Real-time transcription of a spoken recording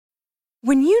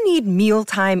When you need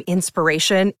mealtime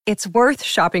inspiration, it's worth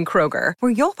shopping Kroger,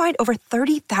 where you'll find over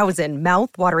 30,000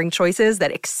 mouth-watering choices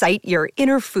that excite your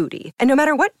inner foodie. And no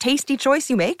matter what tasty choice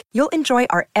you make, you'll enjoy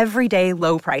our everyday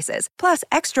low prices, plus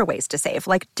extra ways to save,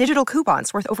 like digital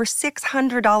coupons worth over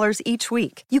 $600 each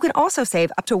week. You can also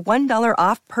save up to $1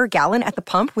 off per gallon at the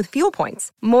pump with fuel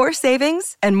points. More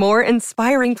savings and more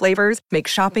inspiring flavors make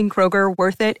shopping Kroger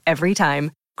worth it every time.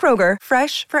 Kroger,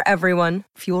 fresh for everyone.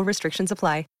 Fuel restrictions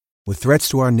apply. With threats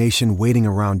to our nation waiting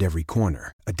around every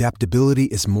corner, adaptability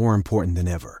is more important than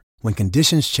ever. When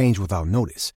conditions change without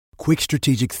notice, quick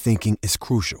strategic thinking is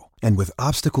crucial. And with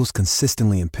obstacles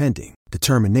consistently impending,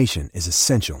 determination is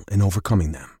essential in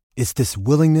overcoming them. It's this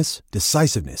willingness,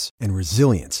 decisiveness, and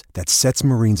resilience that sets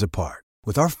Marines apart.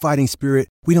 With our fighting spirit,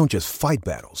 we don't just fight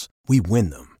battles, we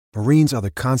win them. Marines are the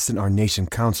constant our nation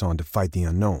counts on to fight the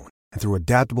unknown. And through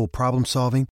adaptable problem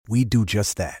solving, we do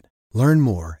just that. Learn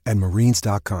more at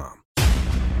marines.com.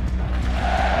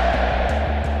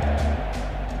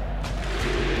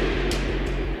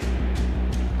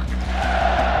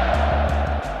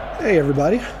 Hey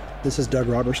everybody, this is Doug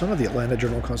Robertson of the Atlanta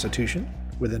Journal-Constitution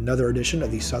with another edition of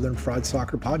the Southern Fried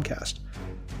Soccer Podcast.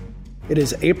 It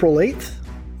is April 8th.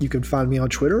 You can find me on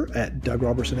Twitter at Doug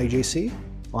Robertson AJC,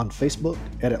 on Facebook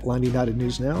at Atlanta United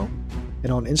News Now,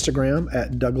 and on Instagram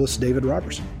at Douglas David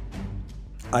Robertson.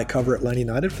 I cover Atlanta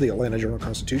United for the Atlanta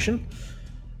Journal-Constitution.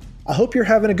 I hope you're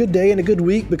having a good day and a good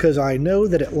week, because I know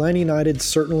that Atlanta United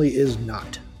certainly is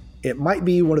not. It might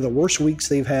be one of the worst weeks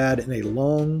they've had in a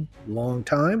long, long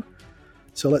time.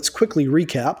 So let's quickly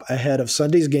recap ahead of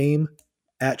Sunday's game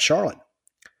at Charlotte.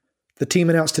 The team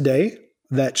announced today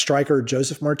that striker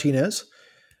Josef Martinez,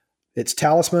 its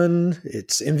talisman,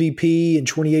 its MVP in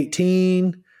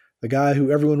 2018, the guy who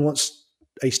everyone wants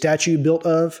a statue built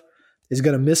of, is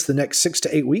going to miss the next 6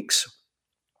 to 8 weeks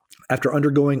after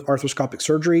undergoing arthroscopic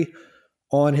surgery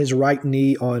on his right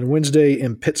knee on Wednesday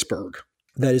in Pittsburgh.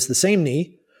 That is the same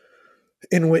knee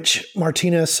in which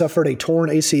Martinez suffered a torn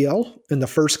ACL in the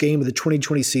first game of the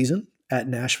 2020 season at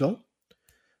Nashville.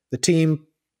 The team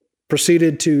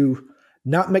proceeded to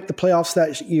not make the playoffs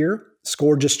that year,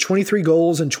 scored just 23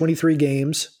 goals in 23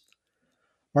 games.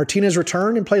 Martinez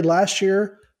returned and played last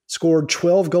year, scored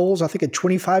 12 goals, I think, in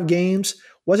 25 games.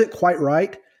 Wasn't quite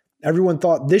right. Everyone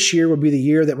thought this year would be the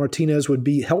year that Martinez would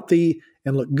be healthy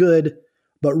and look good,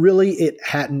 but really it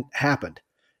hadn't happened.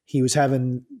 He was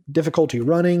having difficulty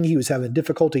running. He was having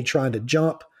difficulty trying to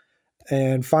jump.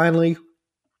 And finally,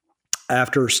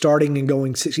 after starting and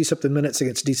going 60-something minutes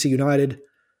against DC United,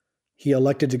 he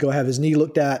elected to go have his knee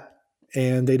looked at,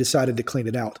 and they decided to clean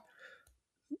it out.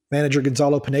 Manager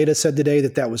Gonzalo Pineda said today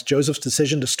that that was Josef's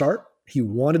decision to start. He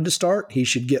wanted to start. He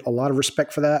should get a lot of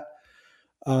respect for that.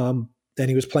 And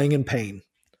he was playing in pain.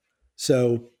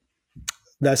 So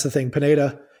that's the thing.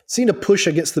 Pineda seemed to push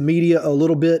against the media a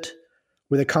little bit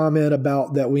with a comment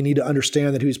about that we need to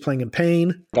understand that he was playing in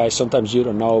pain. Guys, sometimes you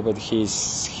don't know, but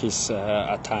he's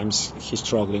at times he's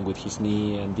struggling with his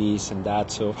knee and this and that.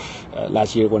 So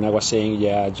last year when I was saying,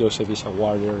 yeah, Josef is a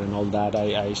warrior and all that,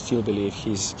 I still believe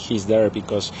he's there,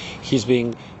 because he's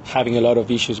been having a lot of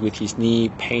issues with his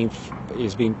knee.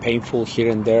 It's been painful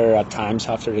here and there at times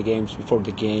after the games, before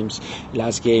the games.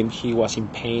 Last game he was in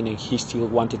pain and he still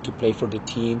wanted to play for the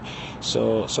team.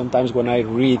 So sometimes when I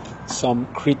read some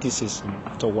criticism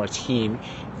towards him,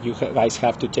 you guys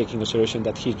have to take into consideration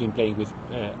that he's been playing with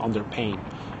under pain,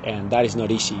 and that is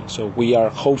not easy. So we are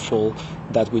hopeful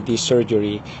that with this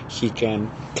surgery he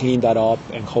can clean that up,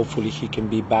 and hopefully he can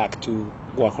be back to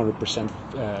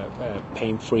 100%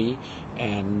 pain-free,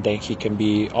 and then he can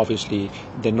be obviously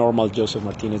the normal Josef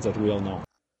Martinez that we all know.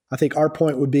 I think our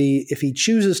point would be, if he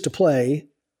chooses to play,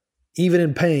 even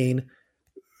in pain,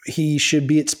 he should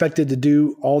be expected to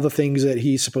do all the things that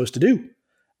he's supposed to do.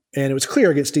 And it was clear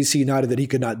against DC United that he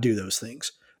could not do those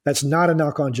things. That's not a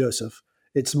knock on Josef.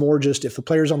 It's more just, if the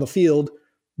player's on the field,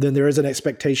 then there is an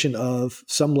expectation of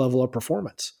some level of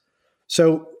performance.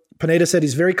 So Pineda said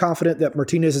he's very confident that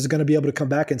Martinez is going to be able to come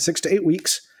back in 6 to 8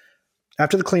 weeks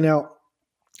after the clean out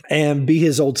and be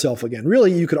his old self again.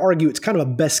 Really, you could argue it's kind of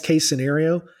a best case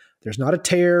scenario. There's not a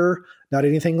tear, not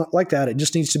anything like that. It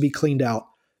just needs to be cleaned out.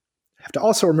 You have to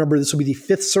also remember this will be the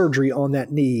 5th surgery on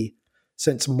that knee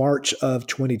since March of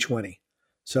 2020.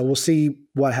 So we'll see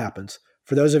what happens.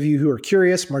 For those of you who are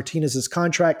curious, Martinez's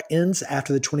contract ends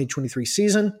after the 2023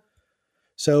 season.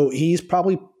 So he's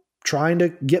probably trying to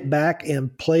get back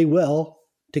and play well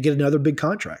to get another big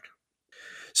contract.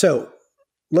 So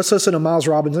let's listen to Miles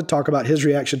Robinson talk about his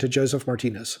reaction to Josef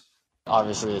Martinez.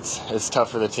 Obviously, it's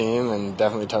tough for the team and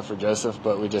definitely tough for Josef,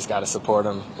 but we just got to support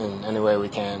him in any way we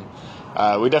can.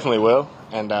 We definitely will,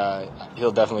 and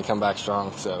he'll definitely come back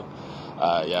strong. So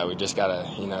yeah, we just gotta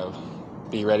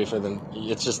be ready for them.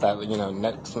 It's just that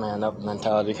next man up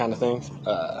mentality kind of thing.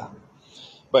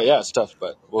 But yeah, it's tough,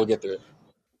 but we'll get through it.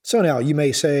 So now you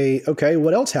may say, okay,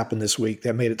 what else happened this week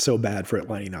that made it so bad for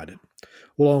Atlanta United?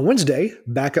 Well, on Wednesday,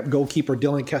 backup goalkeeper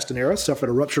Dylan Castanera suffered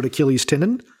a ruptured Achilles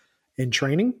tendon in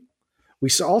training. We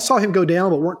all saw him go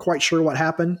down, but weren't quite sure what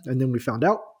happened, and then we found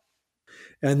out.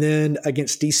 And then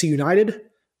against DC United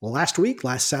last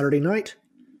Saturday night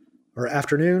or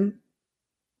afternoon,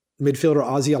 midfielder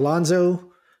Ozzy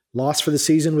Alonso lost for the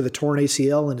season with a torn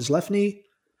ACL in his left knee.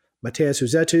 Mateus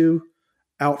Uzetu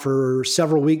out for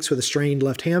several weeks with a strained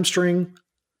left hamstring.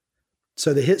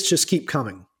 So the hits just keep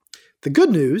coming. The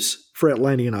good news for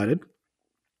Atlanta United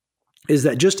is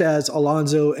that just as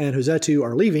Alonso and Uzetu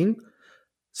are leaving,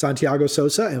 Santiago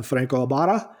Sosa and Franco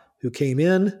Ibarra, who came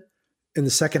in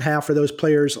the second half for those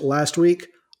players last week,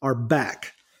 are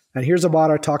back. And here's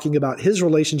Ibarra talking about his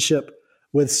relationship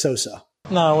with Sosa.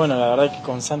 No, bueno, la verdad que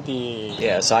con Santi.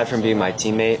 Yeah, aside from being my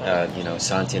teammate,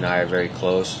 Santi and I are very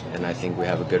close, and I think we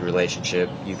have a good relationship.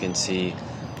 You can see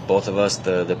both of us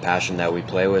the passion that we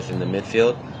play with in the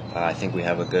midfield. I think we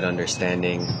have a good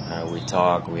understanding. We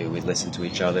talk, we listen to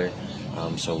each other,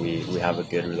 so we have a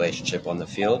good relationship on the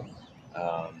field.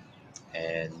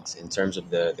 And in terms of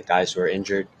the guys who are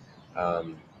injured,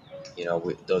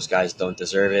 those guys don't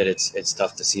deserve it. It's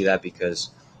tough to see that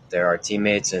because they're our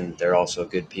teammates and they're also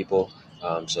good people.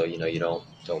 So you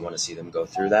don't want to see them go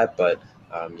through that. But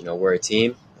we're a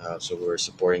team, so we're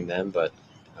supporting them. But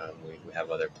we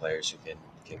have other players who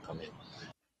can come in.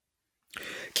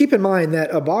 Keep in mind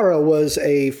that Ibarra was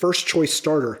a first-choice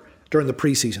starter during the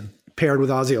preseason, paired with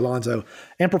Ozzy Alonso,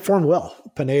 and performed well.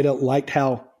 Pineda liked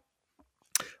how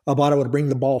Ibarra would bring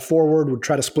the ball forward, would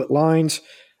try to split lines.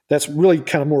 That's really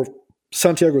kind of more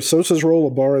Santiago Sosa's role.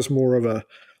 Ibarra is more of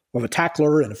a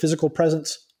tackler and a physical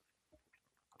presence.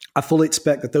 I fully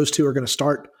expect that those two are going to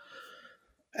start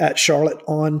at Charlotte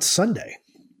on Sunday.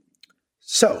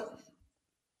 So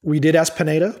we did ask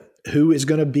Pineda who is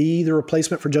going to be the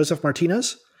replacement for Josef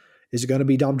Martinez. Is it going to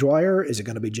be Dom Dwyer? Is it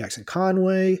going to be Jackson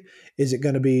Conway? Is it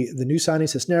going to be the new signing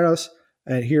Cisneros?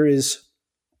 And here is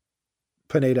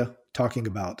Pineda talking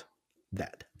about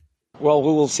that. Well,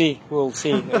 we will see. We'll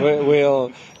see.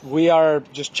 We are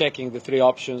just checking the three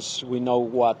options. We know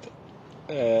what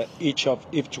each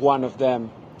one of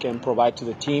them can provide to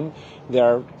the team. They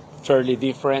are fairly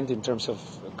different in terms of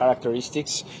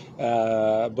characteristics,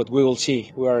 but we will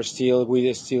see.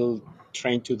 We still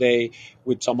train today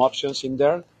with some options in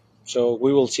there, so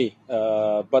we will see.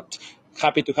 But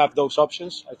happy to have those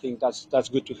options. I think that's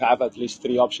good to have at least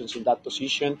three options in that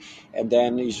position, and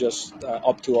then it's just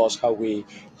up to us how we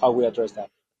address that.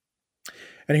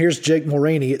 And here's Jake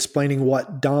Mulroney explaining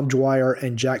what Dom Dwyer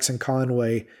and Jackson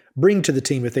Conway bring to the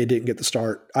team if they didn't get the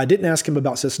start. I didn't ask him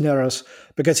about Cisneros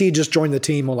because he just joined the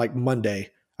team on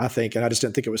Monday, I think, and I just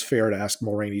didn't think it was fair to ask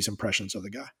Mulroney's impressions of the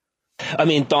guy. I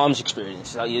mean, Dom's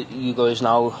experience. You guys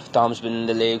know Dom's been in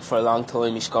the league for a long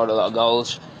time. He's scored a lot of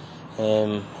goals.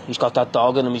 He's got that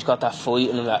dog in him. He's got that fight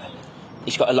in him.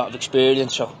 He's got a lot of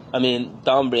experience. So, I mean,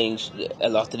 Dom brings a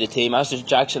lot to the team. As does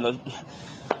Jackson.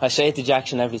 I say it to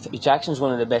Jackson every time. Jackson's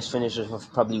one of the best finishers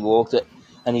I've probably walked it,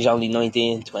 and he's only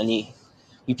 19, 20.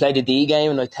 We play the D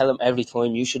game, and I tell him every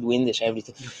time, you should win this every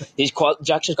time.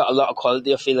 Jackson's got a lot of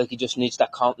quality. I feel like he just needs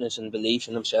that confidence and belief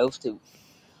in himself to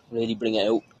really bring it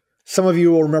out. Some of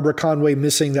you will remember Conway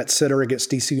missing that sitter against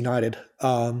DC United.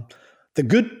 The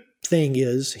good thing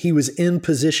is he was in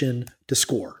position to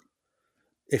score.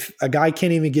 If a guy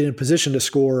can't even get in position to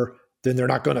score, then they're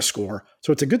not going to score.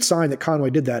 So it's a good sign that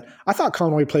Conway did that. I thought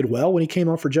Conway played well when he came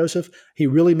on for Josef. He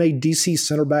really made DC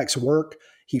center backs work.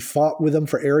 He fought with them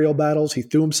for aerial battles. He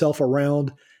threw himself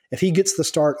around. If he gets the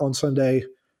start on Sunday,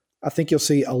 I think you'll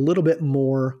see a little bit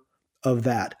more of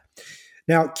that.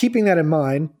 Now, keeping that in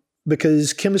mind,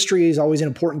 because chemistry is always an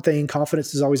important thing,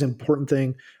 confidence is always an important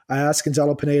thing, I asked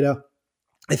Gonzalo Pineda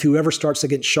if whoever starts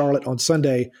against Charlotte on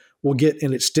Sunday will get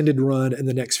an extended run in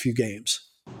the next few games.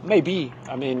 Maybe.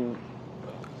 I mean,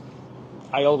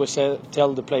 I always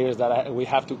tell the players that we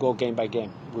have to go game by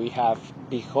game. We have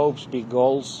big hopes, big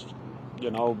goals,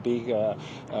 big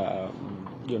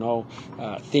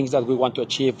things that we want to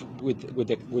achieve with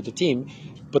the team,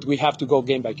 but we have to go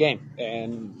game by game.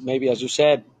 And maybe, as you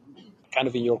said, kind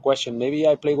of in your question, maybe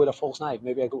I play with a false nine.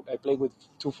 Maybe I play with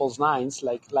two false nines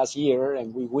like last year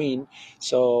and we win.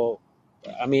 So,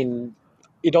 I mean,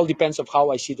 it all depends on how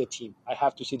I see the team. I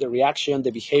have to see the reaction,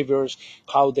 the behaviors,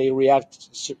 how they react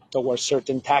towards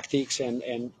certain tactics.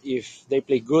 And if they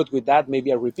play good with that,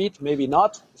 maybe I repeat, maybe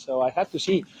not. So I have to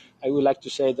see. I would like to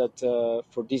say that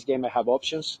for this game I have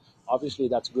options. Obviously,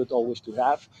 that's good always to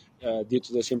have due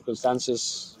to the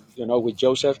circumstances, with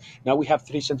Josef. Now we have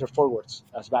 3 center forwards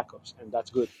as backups, and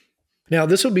that's good. Now,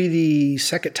 this will be the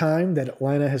second time that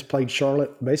Atlanta has played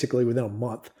Charlotte basically within a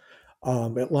month.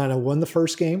 Atlanta won the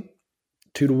first game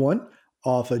 2-1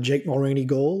 off a Jake Mulroney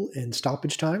goal in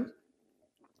stoppage time.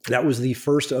 That was the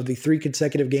first of the 3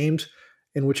 consecutive games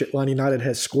in which Atlanta United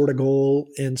has scored a goal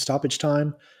in stoppage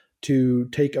time to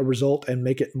take a result and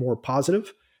make it more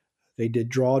positive. They did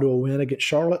draw to a win against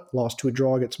Charlotte, lost to a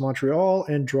draw against Montreal,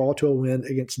 and draw to a win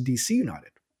against DC United.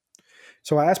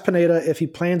 So I asked Pineda if he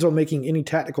plans on making any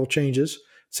tactical changes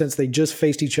since they just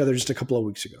faced each other just a couple of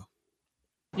weeks ago.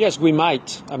 Yes, we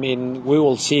might. I mean, we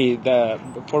will see.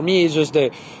 For me, it's just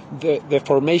the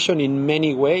formation in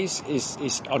many ways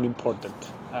is unimportant.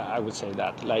 I would say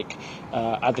that. Like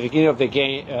at the beginning of the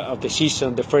game of the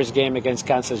season, the first game against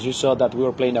Kansas, you saw that we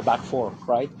were playing a back 4,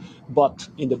 right? But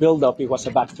in the build-up, it was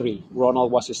a back 3.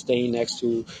 Ronald was staying next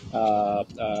to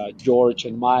George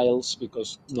and Miles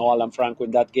because no Alan Franco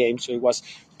in that game, so it was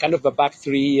kind of a back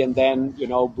 3, and then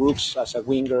Brooks as a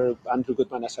winger, Andrew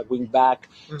Goodman as a wing back.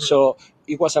 Mm-hmm. So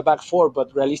it was a back 4,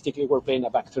 but realistically we're playing a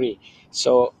back 3.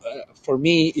 So for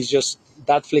me, it's just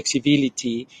that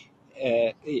flexibility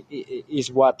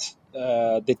is what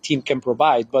the team can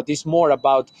provide. But it's more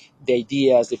about the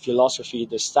ideas, the philosophy,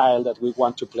 the style that we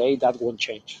want to play. That won't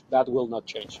change. That will not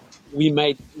change. We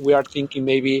are thinking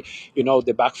maybe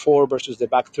the back 4 versus the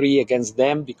back 3 against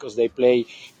them because they play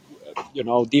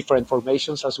different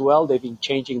formations as well. They've been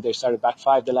changing. They started back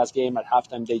 5 the last game. At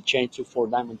halftime, they changed to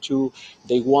 4-9-2.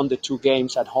 They won the 2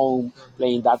 games at home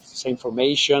playing that same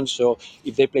formation. So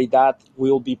if they play that,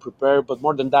 we'll be prepared. But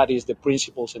more than that is the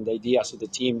principles and the ideas of the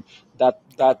team that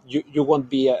you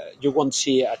won't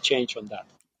see a change on that.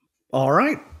 All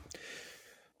right.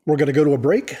 We're going to go to a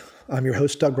break. I'm your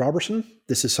host, Doug Robertson.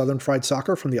 This is Southern Fried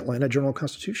Soccer from the Atlanta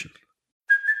Journal-Constitution.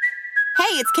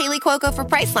 Hey, it's Kaylee Cuoco for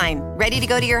Priceline. Ready to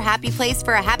go to your happy place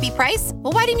for a happy price?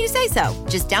 Well, why didn't you say so?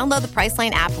 Just download the Priceline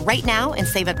app right now and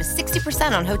save up to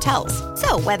 60% on hotels.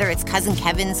 So whether it's Cousin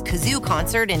Kevin's Kazoo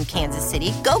Concert in Kansas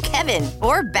City, go Kevin,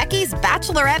 or Becky's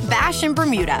Bachelorette Bash in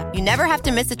Bermuda, you never have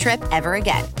to miss a trip ever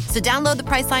again. So download the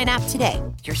Priceline app today.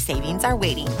 Your savings are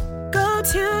waiting. Go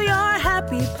to your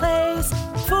happy place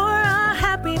for a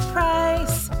happy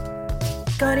price.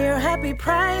 Go to your happy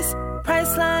price,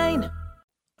 Priceline.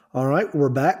 All right, we're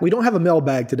back. We don't have a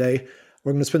mailbag today.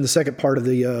 We're going to spend the second part of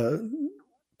the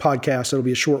podcast. It'll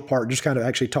be a short part, just kind of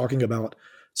actually talking about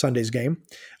Sunday's game.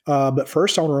 But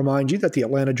first, I want to remind you that the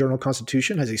Atlanta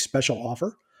Journal-Constitution has a special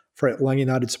offer for Atlanta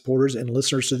United supporters and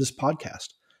listeners to this podcast.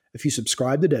 If you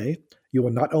subscribe today, you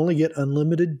will not only get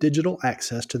unlimited digital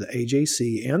access to the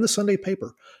AJC and the Sunday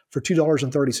paper for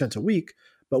 $2.30 a week,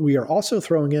 but we are also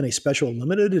throwing in a special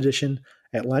limited edition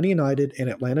Atlanta United and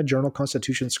Atlanta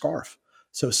Journal-Constitution scarf.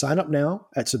 So sign up now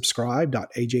at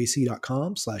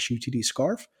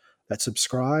subscribe.ajc.com/UTD-scarf. That's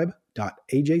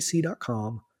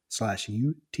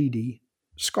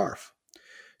subscribe.ajc.com/UTD-scarf.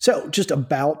 So just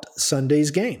about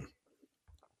Sunday's game.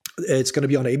 It's going to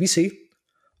be on ABC.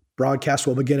 Broadcast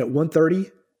will begin at 1:30.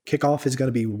 Kickoff is going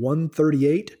to be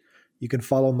 1:38. You can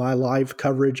follow my live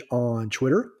coverage on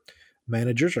Twitter.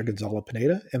 Managers are Gonzalo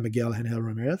Pineda and Miguel Angel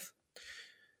Ramirez.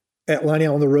 Atlanta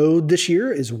on the road this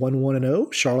year is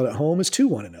 1-1-0. Charlotte at home is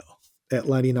 2-1-0.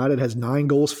 Atlanta United has 9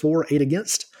 goals for, 8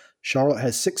 against. Charlotte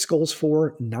has 6 goals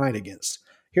for, 9 against.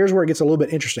 Here's where it gets a little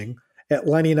bit interesting.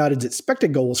 Atlanta United's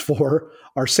expected goals for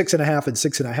are 6.5 and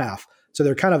 6.5. So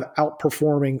they're kind of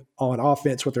outperforming on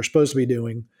offense what they're supposed to be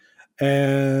doing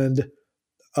and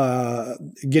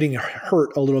getting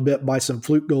hurt a little bit by some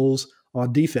fluke goals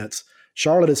on defense.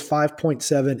 Charlotte is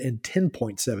 5.7 and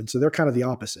 10.7. So they're kind of the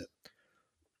opposite.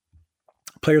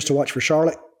 Players to watch for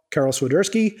Charlotte, Karol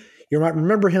Swiderski. You might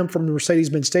remember him from the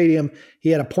Mercedes-Benz Stadium. He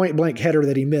had a point-blank header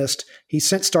that he missed. He's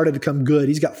since started to come good.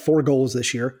 He's got 4 goals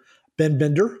this year. Ben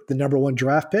Bender, the number 1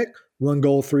 draft pick, 1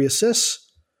 goal, 3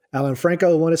 assists. Alan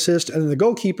Franco, 1 assist. And then the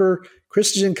goalkeeper,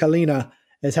 Christian Kalina,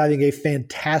 is having a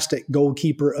fantastic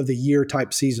goalkeeper of the year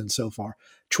type season so far.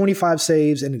 25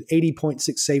 saves and an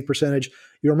 80.6 save percentage.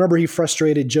 You remember he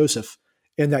frustrated Josef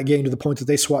in that game to the point that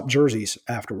they swapped jerseys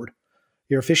afterward.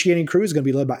 Your officiating crew is going to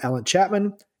be led by Alan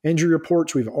Chapman. Injury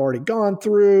reports we've already gone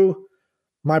through.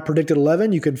 My predicted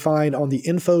 11 you can find on the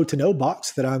info to know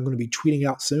box that I'm going to be tweeting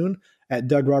out soon at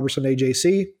Doug Robertson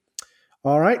AJC.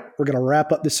 All right, we're going to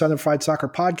wrap up this Southern Fried Soccer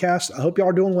podcast. I hope y'all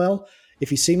are doing well.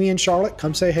 If you see me in Charlotte,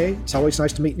 come say hey. It's always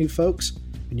nice to meet new folks,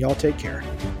 and y'all take care.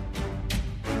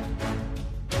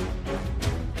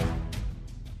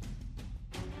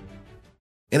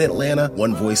 In Atlanta,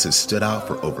 one voice has stood out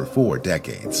for over 4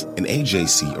 decades. An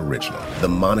AJC original, The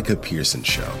Monica Pearson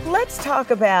Show. Let's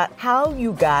talk about how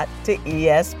you got to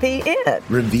ESPN.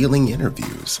 Revealing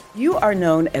interviews. You are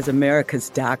known as America's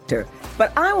doctor,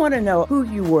 but I want to know who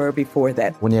you were before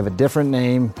that. When you have a different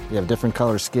name, you have different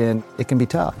color skin, it can be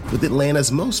tough. With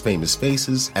Atlanta's most famous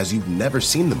faces as you've never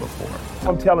seen them before.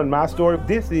 I'm telling my story.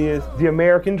 This is the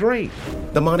American dream.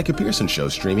 The Monica Pearson Show,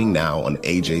 streaming now on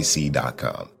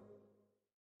AJC.com.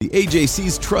 The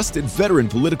AJC's trusted veteran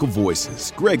political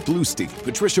voices, Greg Bluestein,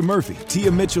 Patricia Murphy,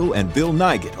 Tia Mitchell, and Bill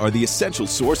Nighet, are the essential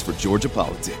source for Georgia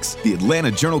politics. The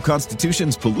Atlanta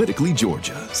Journal-Constitution's Politically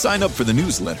Georgia. Sign up for the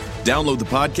newsletter, download the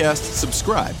podcast,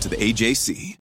 subscribe to the AJC.